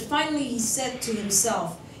 but finally he said to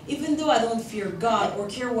himself, even though I don't fear God or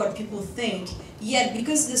care what people think, yet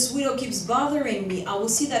because this widow keeps bothering me, I will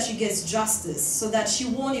see that she gets justice, so that she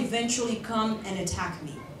won't eventually come and attack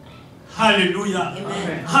me. Alléluia.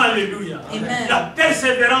 Amen. Alléluia. Amen. La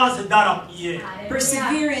persévérance dans la prière.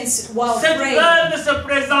 Perseverance while Cette praying. veuve se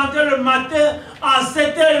présentait le matin à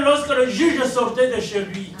 7 heures lorsque le juge sortait de chez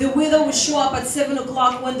lui. The widow would show up at 7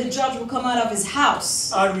 o'clock when the judge would come out of his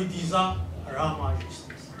house, En lui disant, rends-moi justice.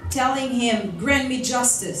 telling him, grant me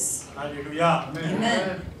justice. Alléluia.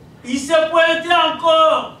 Amen. Il se pointait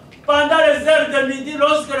encore pendant les heures de midi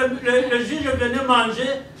lorsque le juge venait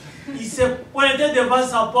manger. Il se pointait devant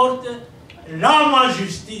sa porte, rends-moi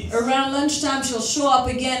justice. Around lunchtime, she'll show up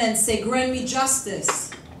again and say, grant me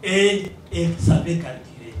justice. Et elle savait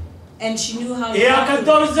calculer. And she knew how to Et à calculate.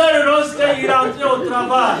 14 heures, lorsqu'il rentrait au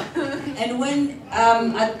travail, And when,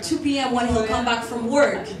 at 2 p.m. when he'll come back from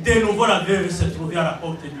work, de nouveau la veuve se trouvait à la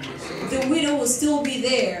porte du maison. the widow will still be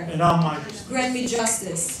there. Rends-moi justice. Grant me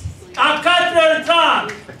justice. À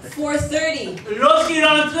 4h30, 4:30, lorsqu'il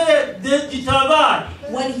rentrait du travail,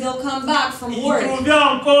 when he'll come back from il work, trouvait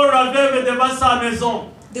encore la veuve devant sa maison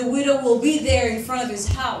the widow will be there in front of his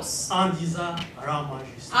house, en disant, rends-moi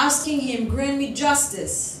justice. asking him, grant me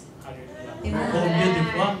justice. Alléluia. Amen. Combien de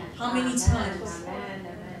fois? How many times?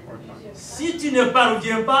 Si tu ne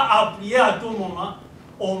parviens pas à prier à tout moment,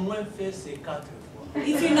 au moins fais ces 4 fois.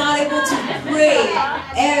 If you're not able to pray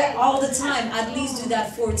all the time, at least do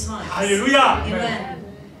that 4 times. Alléluia. Amen.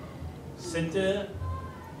 7h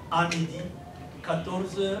à midi,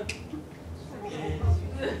 14h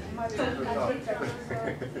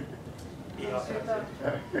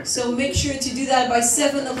So make sure to do that by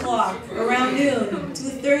 7 o'clock, around noon,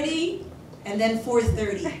 2:30, and then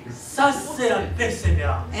 4:30. Ça, c'est la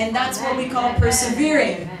persévérance. And that's what we call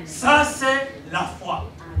persevering. Ça, c'est la foi.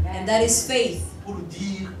 And that is faith. Pour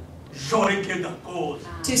dire, j'aurai gain de cause.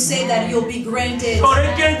 To say that you'll be granted.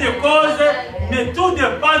 J'aurai gain de cause, mais tout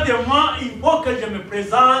dépend de moi. Il faut que je me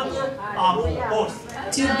présente en mon poste.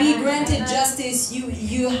 To be granted justice,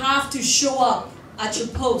 you have to show up at your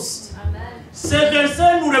post. Ces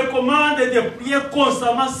versets nous recommandent de prier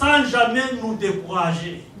constamment sans jamais nous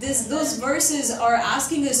décourager. Those verses are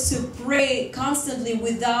asking us to pray constantly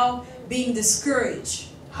without being discouraged.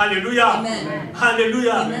 Alléluia. Amen.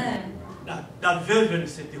 Alléluia. Amen. La veuve ne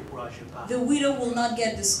se décourageait pas. The widow will not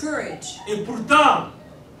get discouraged, Et pourtant,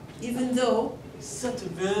 even though cette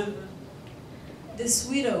veuve this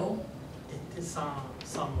widow était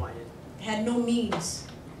sans moyens. had no means.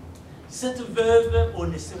 Cette veuve, on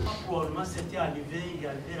ne sait pas probablement, c'était arrivé, il y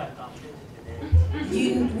avait la tempête de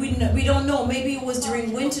neige. We don't know. Maybe it was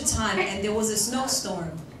during winter time and there was a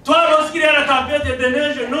snowstorm. Toi, lorsqu'il y a la tempête de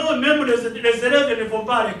neige, non, même les élèves ne vont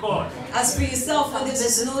pas à l'école. As for yourself, when there's a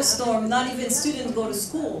snowstorm, not even students go to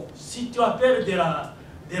school. Si tu as peur de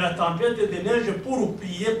la tempête de neige pour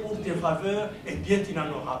prier pour tes faveurs, eh bien tu n'en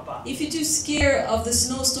auras pas. If you're too scared of the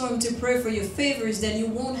snowstorm to pray for your favors, then you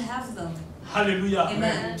won't have them. Alléluia.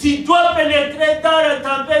 Amen. Tu dois pénétrer dans la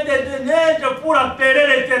tempête de neige pour appeler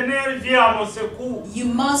l'Éternel, viens à mon secours. You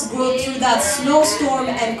must go through that snowstorm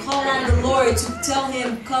and call on the Lord to tell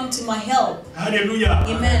him, come to my help. Alléluia.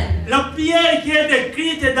 Amen. La prière qui est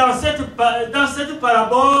décrite dans cette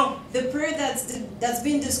parabole The prayer that's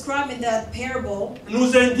been described in that parable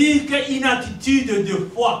nous indique une attitude de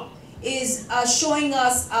foi, is showing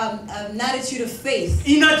us an attitude of faith,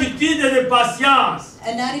 une attitude de patience,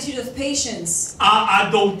 an attitude of patience à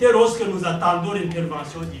adopter lorsque nous attendons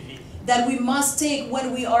l'intervention divine. that we must take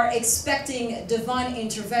when we are expecting divine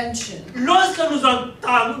intervention. Lorsque nous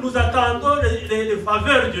attendons les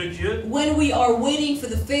faveurs de Dieu, When we are waiting for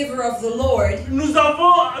the favor of the Lord, nous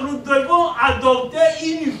devons adopter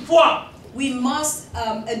une foi we must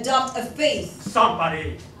adopt a faith sans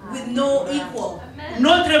pareil. with no equal.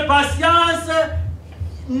 Notre patience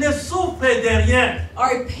ne souffre de rien.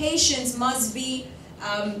 Our patience must be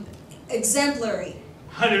exemplary.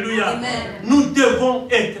 Alléluia. Amen. Nous devons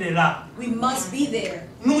être là. We must be there.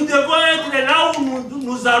 Nous devons être là où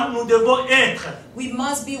nous devons être. We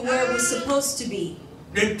must be where we're supposed to be.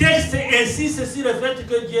 Le texte insiste sur le fait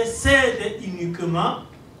que Dieu cède uniquement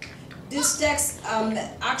This text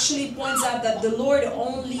actually points out that the Lord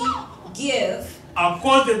only gives à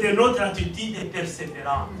cause de notre attitude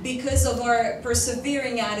persévérante. because of our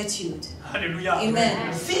persevering attitude. Alléluia.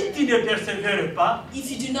 Amen. Si tu ne persévères pas,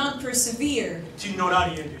 If you do not persevere, tu n'auras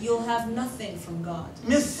rien de Dieu. you'll have nothing from God.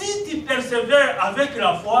 Mais si tu persévères avec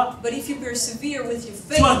la foi, But if you persevere with your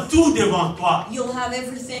tu as faith, tout devant toi. you'll have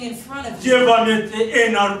everything in front of Dieu you. va mettre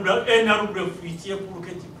un arbre fruitier pour que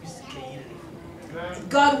tu puisses cueillir.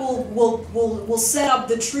 God will set up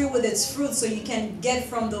the tree with its fruit so you can get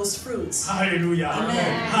from those fruits. Alléluia.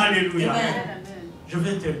 Amen. Alléluia. Amen. Je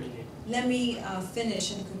vais terminer. Let me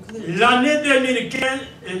finish and conclude. L'année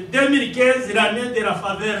 2015 est l'année de la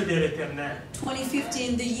faveur de l'Éternel.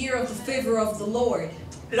 2015, the year of the favor of the Lord.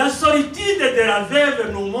 La solitude de la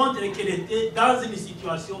veuve nous montre qu'elle était dans une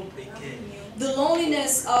situation précaire. The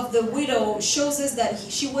loneliness of the widow shows us that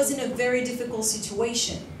she was in a very difficult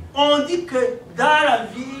situation. On dit que dans la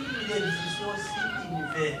vie, il existe aussi une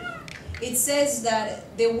veuve. It says that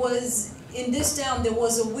in this town there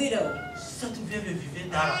was a widow. Cette veuve vivait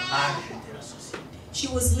dans la marge de la société. She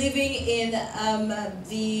was living in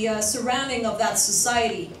the surrounding of that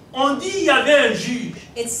society. On dit qu'il y avait un juge.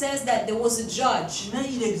 It says that there was a judge, Mais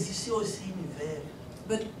il existait aussi une veuve.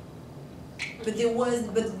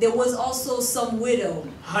 but there was also some widow.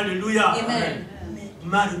 Alléluia. Amen. Mais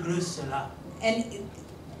malgré cela, And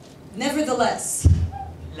nevertheless,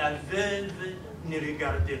 la veuve ne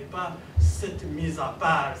regardait pas cette mise à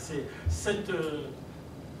part,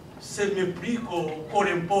 ce mépris qu'on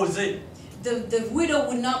imposait. the widow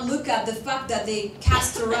would not look at the fact that they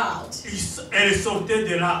cast her out. Elle sortait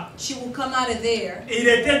de là. She will come out of there. Il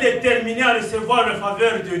était déterminé à recevoir la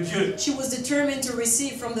faveur de Dieu. She was determined to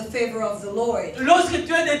receive from the favor of the Lord. Lorsque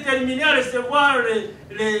tu es déterminé à recevoir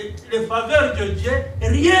les faveurs de Dieu,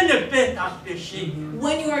 rien ne peut t'empêcher.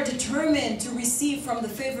 When you are determined to receive from the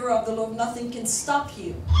favor of the Lord, nothing can stop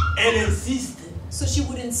you. Elle insiste. So she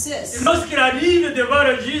would insist. Lorsqu'il arrive devant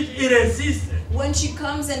le juge, il insiste. When she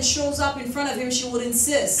comes and shows up in front of him, she would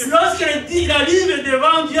insist. Lorsqu'il arrive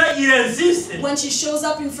devant Dieu, il insiste. When she shows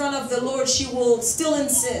up in front of the Lord, she will still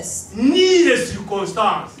insist. Ni les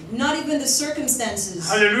circonstances. Not even the circumstances.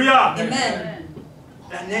 Alléluia. Amen.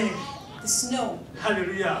 La neige. The snow.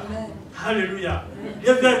 Alléluia. Amen. Alléluia.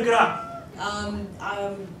 Le verglas.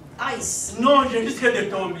 Ice. Non, je risque de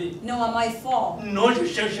tomber. No, I might fall. Non, je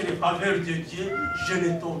cherche les faveurs de Dieu. Je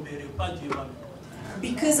ne tomberai pas. Dieu va me.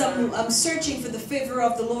 Because I'm searching for the favor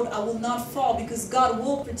of the Lord, I will not fall because God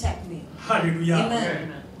will protect me. Alléluia.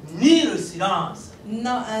 Amen. Ni le silence.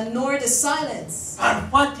 No, nor the silence.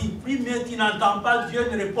 Parfois tu pries mais tu n'entends pas, Dieu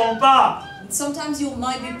ne répond pas. Sometimes you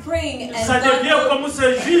might be praying and Ça devient comme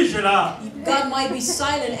ce juge-là. God might be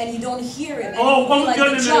silent and you don't hear him. And Oh, you comme feel Dieu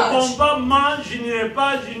like ne the répond judge. pas, moi je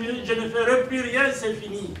ne ferai plus rien, c'est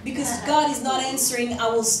fini. Because God is not answering, I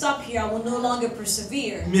will stop here, I will no longer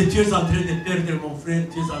persevere. Mais tu es en train de perdre mon frère,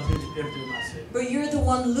 tu es en train de perdre ma soeur. But you're the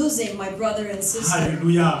one losing, my brother and sister.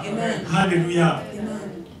 Alléluia. Amen. Alléluia. Amen.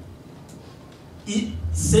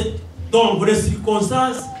 Donc, les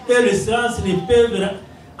circonstances et le silence ne peuvent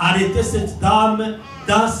arrêter cette dame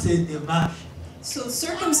dans ses démarches. So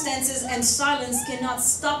circumstances and silence cannot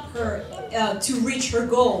stop her to reach her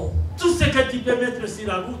goal. Tout ce que tu peux mettre sur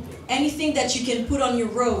la route, Anything that you can put on your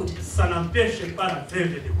road ça n'empêche pas la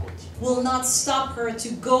veuve de continuer. will not stop her to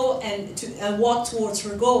go and to walk towards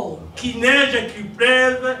her goal. Qu'il neige, qu'il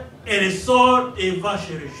pleuve, elle sort et va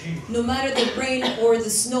chez le juge. No matter the rain or the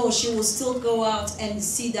snow, she will still go out and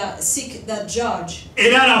seek that judge.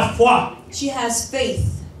 Elle a la foi. She has faith.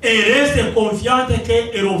 Et reste confiante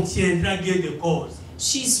qu'elle obtiendra gain de cause.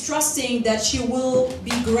 She's trusting that she will be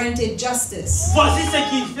granted justice. Voici ce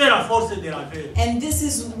qui fait la force de la veuve. And this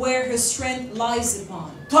is where her strength lies upon.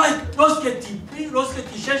 Toi, lorsque tu pries, lorsque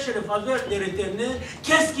tu cherches les faveurs de l'Éternel,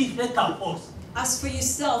 qu'est-ce qui fait ta force? As for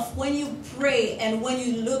yourself, when you pray and when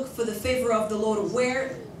you look for the favor of the Lord,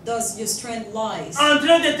 does your strength lies? En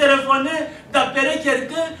train de téléphoner, d'appeler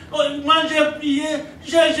quelqu'un. Oh, moi j'ai prié,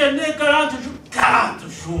 j'ai jeûné 40 jours. 40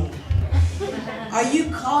 jours. Are you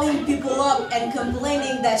calling people up and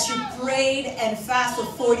complaining that you prayed and fasted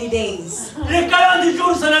for 40 days? Les 40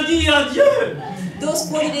 jours, ça ne dit à Dieu. Those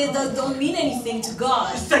 40 days don't mean anything to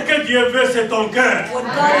God. Ce que Dieu veut, c'est ton cœur. What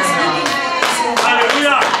God is looking for is your heart.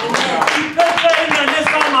 Alléluia. Amen. Tu peux faire une année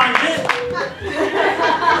sans manger.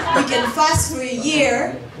 You can fast for a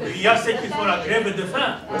year. Il y a ceux qui font la grève de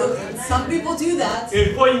faim. Some people do that.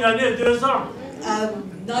 Il faut une année, 2 ans.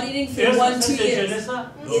 Not eating for Est-ce 1, que 2 c'est years. jeûner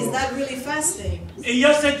ça? Is that really fasting? Et il y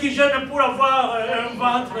a ceux qui jeûnent pour avoir un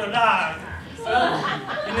ventre là.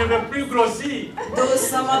 Ils ne veulent plus grossir.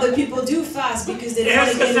 Some other people do fast because they don't want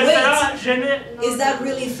Est-ce to que gain c'est ça, weight. jeûner? Is that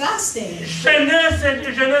really fasting? Jeûner, c'est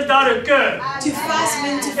jeûner dans le cœur. To fast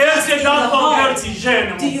means to Est-ce fast que in dans the ton cœur heart. tu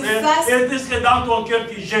jeûnes, Do mon you frère? fast? Est-ce que dans ton cœur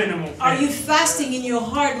tu jeûnes, mon Are frère? you fasting in your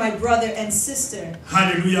heart, my brother and sister?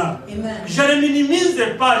 Alléluia. Amen. Je ne minimise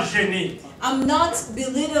pas jeûner, I'm not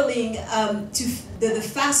belittling the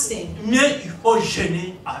fasting, mais il faut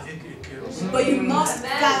jeûner avec le cœur aussi. but you must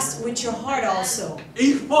fast with your heart also.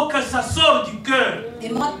 Il faut que ça sorte du cœur.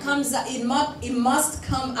 It must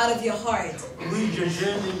come out of your heart. Oui, je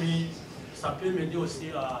jeûne, mais ça peut m'aider aussi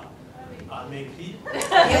à maigrir.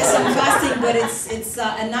 Yes, I'm fasting, but it's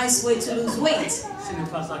a nice way to lose weight. Ce n'est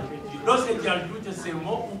pas ça que Dieu. Lorsque tu ajoutes ces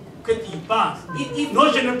mots ou que tu y penses. If-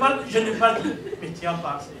 Non, je n'ai pas dit, mais tu as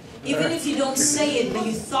pensé. Even if you don't say it, but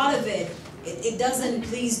you thought of it, it doesn't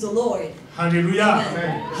please the Lord. Alléluia.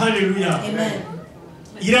 Amen. Alléluia. Amen.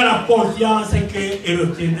 Il a la confiance qu'elle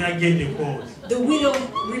obtiendra gain de cause. The widow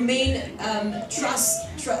remained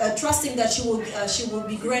trusting that she will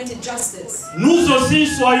be granted justice. Nous aussi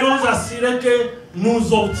soyons assurés que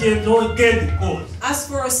nous obtiendrons gain de cause. As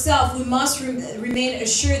for ourselves, we must remain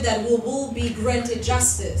assured that we will be granted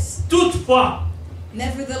justice. Toutefois,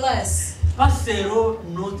 Nevertheless, pas selon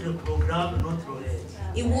notre programme, notre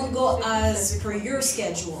rêve, it won't go as per your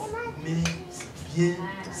schedule, mais bien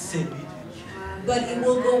celui de Dieu. but it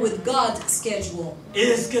will go with God's schedule.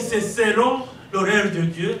 Est-ce que c'est selon l'horaire de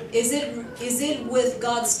Dieu? Is it with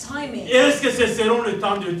God's timing? Est-ce que c'est selon le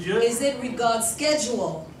temps de Dieu? Is it with God's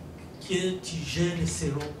schedule? Que tu gênes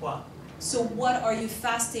selon quoi? So what are you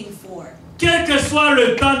fasting for? Quel que soit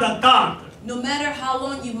le temps d'attente, No matter how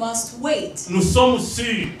long you must wait, nous sommes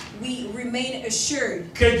sûrs we remain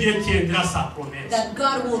assured que Dieu tiendra sa promesse. that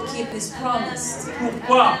God will keep His promise.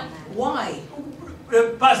 Pourquoi? Why?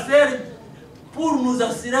 Le pasteur, pour nous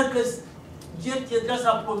assurer que Dieu tiendra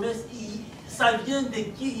sa promesse, ça vient de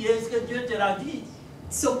qui? Est-ce que Dieu te l'a dit?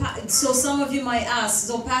 So some of you might ask,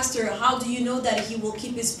 so Pastor, how do you know that He will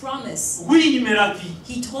keep His promise? Oui, il me l'a dit.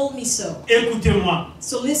 He told me so. Écoutez-moi,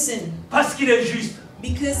 So listen, parce qu'il est juste.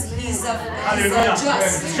 because He's Alléluia.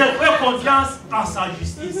 just, Je fais confiance en sa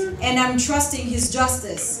justice. and I'm trusting His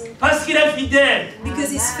justice, Parce qu'il est fidèle.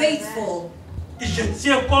 because He's faithful, Je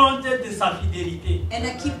tiens compte de sa fidélité. and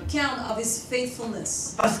I keep count of His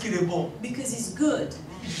faithfulness, Parce qu'il est bon. because He's good,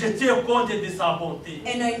 Je tiens compte de sa bonté.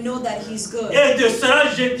 and I know that He's good. Et de cela,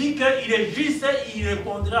 je dis qu'il est juste et il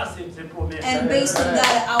répondra à ses promesses. And based on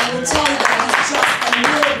that, I will tell you that He's just and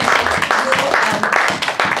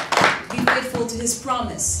will be faithful to His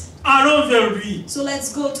promise. Allons vers lui So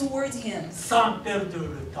let's go toward Him sans perdre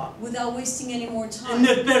le temps. without wasting any more time.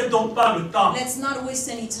 Ne perdons pas le temps. Let's not waste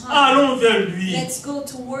any time. Allons vers lui. Let's go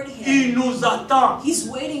toward Him. Il nous attend. He's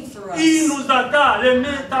waiting for Il us. nous attend, les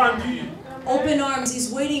mains tendues. Open arms,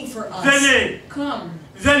 He's waiting for us. Venez, Come,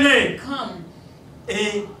 venez. come.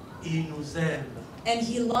 Et il nous aime. And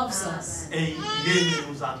He loves us. Et il aime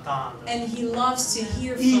nous entendre. And He loves to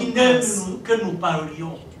hear Il from aime us. que nous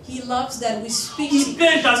parlions. He loves that we speak Il ne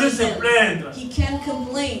peut jamais to se Him. plaindre. He can't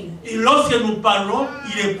complain. Et lorsque nous parlons,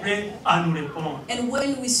 il est prêt à nous répondre. And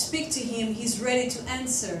when we speak to Him, He's ready to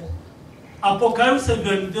answer. Apocalypse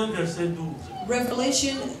 22, verset 12.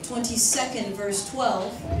 Revelation 22nd, verse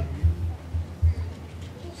 12.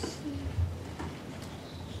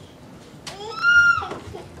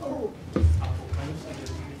 Apocalypse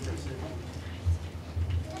 22, verset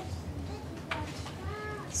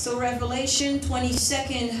 12. So Revelation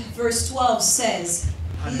 22nd, verse 12 says,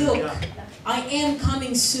 Look, I am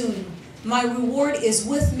coming soon. My reward is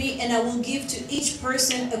with me, and I will give to each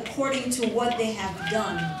person according to what they have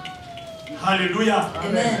done. Alléluia.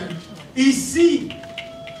 Amen. Ici,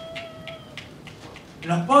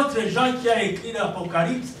 l'apôtre Jean qui a écrit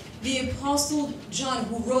l'Apocalypse, The Apostle John,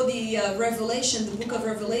 who wrote the Revelation, the book of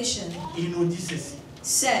Revelation, il nous dit ceci.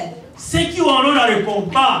 said, Ceux qui auront la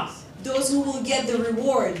récompense, those who will get the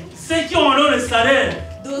reward, ceux qui auront le salaire,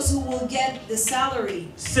 Those who will get the salary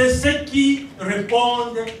c'est ceux qui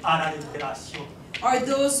répondent à la révélation. are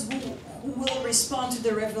those who will respond to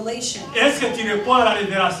the revelation. Est-ce que tu réponds à la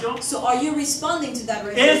révélation? So are you responding to that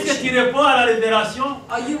Est-ce que tu revelation? réponds à la révélation?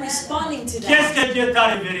 Are you responding to Qu'est-ce that? que Dieu t'a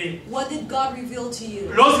révélé? What did God reveal to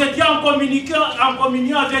you? Lorsque tu es en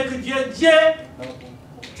communion avec Dieu, Dieu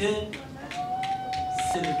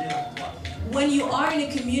s'est révélé à toi. When you are in a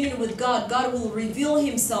communion with God, God will reveal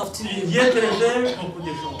himself to Et you. Dieu te révèle beaucoup de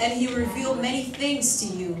choses. And he revealed many things to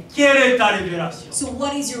you. Quelle est ta révélation? So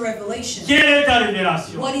what is your revelation? Quelle est ta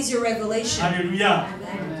révélation? What is your revelation? Alléluia.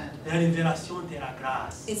 Amen. La révélation de la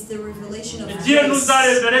grâce. It's the revelation of Dieu nous a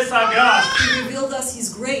grace. révélé sa grâce. He revealed us his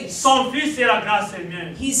grace. Son Fils est la grâce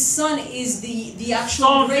elle-même. His son is the actual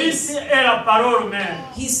Son Fils grace. est la parole même.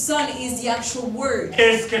 His son is the actual word.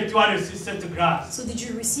 Est-ce que tu as reçu cette grâce? So did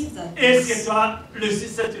you receive that Est-ce que grace? tu as reçu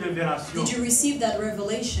cette révélation? Did you receive that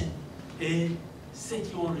revelation? Et ceux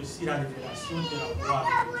qui ont reçu la révélation de la gloire,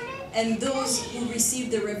 And those who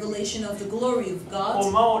received the revelation of the glory of God,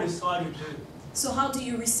 comment on reçoit les deux? so how do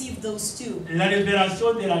you receive those two? La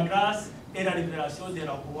révélation de la grâce et la révélation de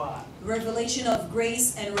la gloire. Revelation of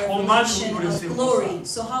grace and Comment revelation nous of recevons glory. ça?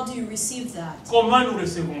 So how do you receive that? Comment nous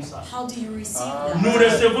recevons ça? How do you receive Nous that?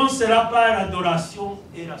 recevons cela par l'adoration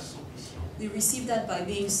et la soumission. We receive that by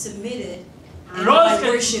being submitted and by Lorsque tu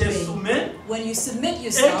te worshiping. soumets When you submit et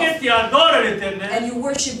yourself que tu adores and l'Éternel, you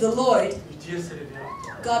worship the Lord, Dieu se révèle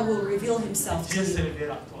à toi. God will reveal himself to Dieu se you.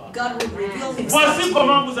 révèle à toi. God will reveal himself Voici to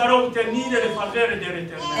comment you. vous allez obtenir les faveurs de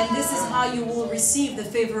l'Éternel. And this is how you will receive the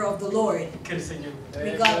favor of the Lord. Que le Seigneur vous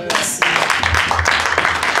bénisse. May God bless you.